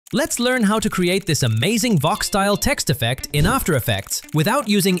Let's learn how to create this amazing Vox-style text effect in After Effects without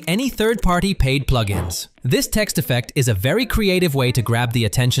using any third-party paid plugins. This text effect is a very creative way to grab the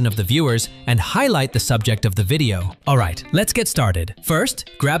attention of the viewers and highlight the subject of the video. Alright, let's get started. First,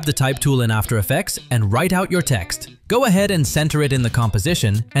 grab the Type tool in After Effects and write out your text. Go ahead and center it in the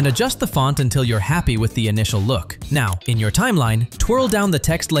composition and adjust the font until you're happy with the initial look. Now, in your timeline, twirl down the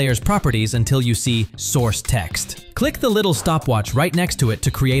text layer's properties until you see Source Text. Click the little stopwatch right next to it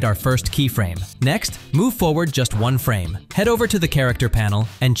to create our first keyframe. Next, move forward just one frame. Head over to the character panel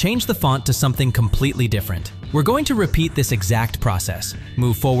and change the font to something completely different. We're going to repeat this exact process.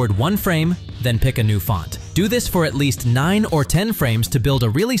 Move forward one frame, then pick a new font. Do this for at least 9 or 10 frames to build a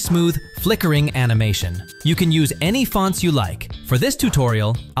really smooth, flickering animation. You can use any fonts you like. For this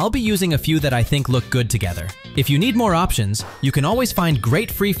tutorial, I'll be using a few that I think look good together. If you need more options, you can always find great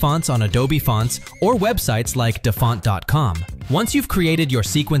free fonts on Adobe Fonts or websites like dafont.com. Once you've created your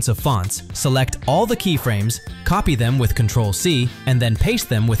sequence of fonts, select all the keyframes, copy them with Ctrl-C, and then paste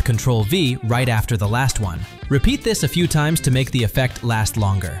them with Ctrl-V right after the last one. Repeat this a few times to make the effect last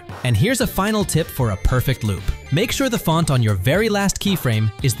longer. And here's a final tip for a perfect loop. Make sure the font on your very last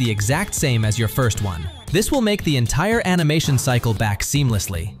keyframe is the exact same as your first one. This will make the entire animation cycle back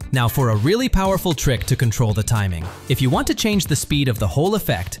seamlessly. Now for a really powerful trick to control the timing. If you want to change the speed of the whole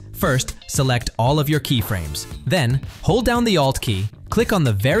effect, first, select all of your keyframes. Then, hold down the Alt key, click on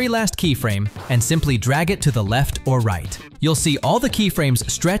the very last keyframe, and simply drag it to the left or right. You'll see all the keyframes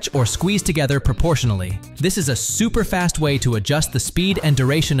stretch or squeeze together proportionally. This is a super fast way to adjust the speed and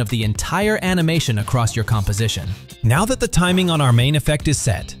duration of the entire animation across your composition. Now that the timing on our main effect is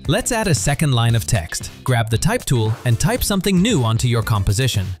set, let's add a second line of text. Grab the Type tool and type something new onto your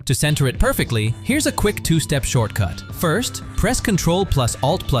composition. To center it perfectly, here's a quick two-step shortcut. First, press Ctrl plus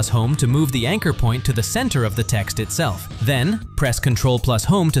Alt plus Home to move the anchor point to the center of the text itself. Then, press Ctrl plus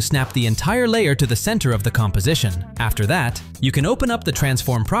Home to snap the entire layer to the center of the composition. After that, you can open up the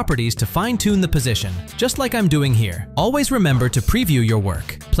transform properties to fine-tune the position, just like I'm doing here. Always remember to preview your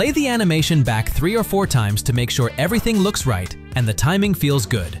work. Play the animation back 3 or 4 times to make sure everything looks right and the timing feels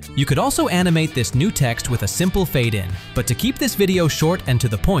good. You could also animate this new text with a simple fade in, but to keep this video short and to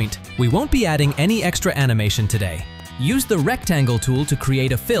the point, we won't be adding any extra animation today. Use the rectangle tool to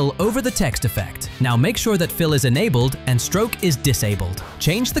create a fill over the text effect. Now make sure that fill is enabled and stroke is disabled.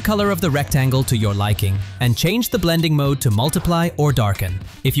 Change the color of the rectangle to your liking and change the blending mode to multiply or darken.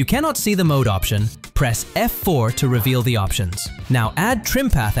 If you cannot see the mode option, press F4 to reveal the options. Now add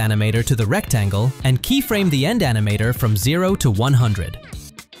trim path animator to the rectangle and keyframe the end animator from 0 to 100.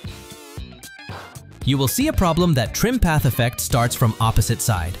 You will see a problem that trim path effect starts from opposite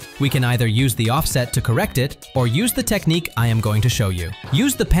side. We can either use the offset to correct it or use the technique I am going to show you.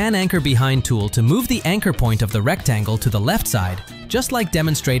 Use the pan anchor behind tool to move the anchor point of the rectangle to the left side, just like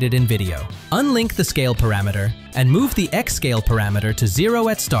demonstrated in video. Unlink the scale parameter and move the X scale parameter to 0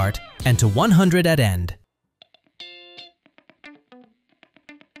 at start and to 100 at end.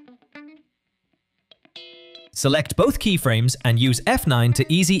 Select both keyframes and use F9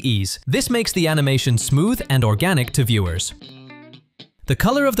 to easy ease. This makes the animation smooth and organic to viewers. The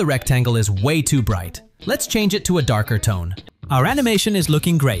color of the rectangle is way too bright. Let's change it to a darker tone. Our animation is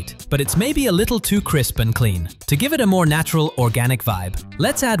looking great, but it's maybe a little too crisp and clean. To give it a more natural, organic vibe,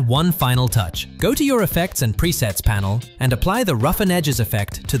 let's add one final touch. Go to your Effects and Presets panel and apply the Roughen Edges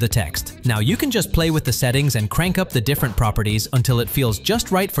effect to the text. Now you can just play with the settings and crank up the different properties until it feels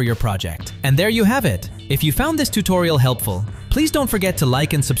just right for your project. And there you have it. If you found this tutorial helpful, please don't forget to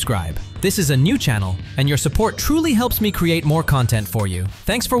like and subscribe. This is a new channel, and your support truly helps me create more content for you.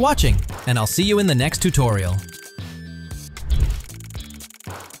 Thanks for watching, and I'll see you in the next tutorial.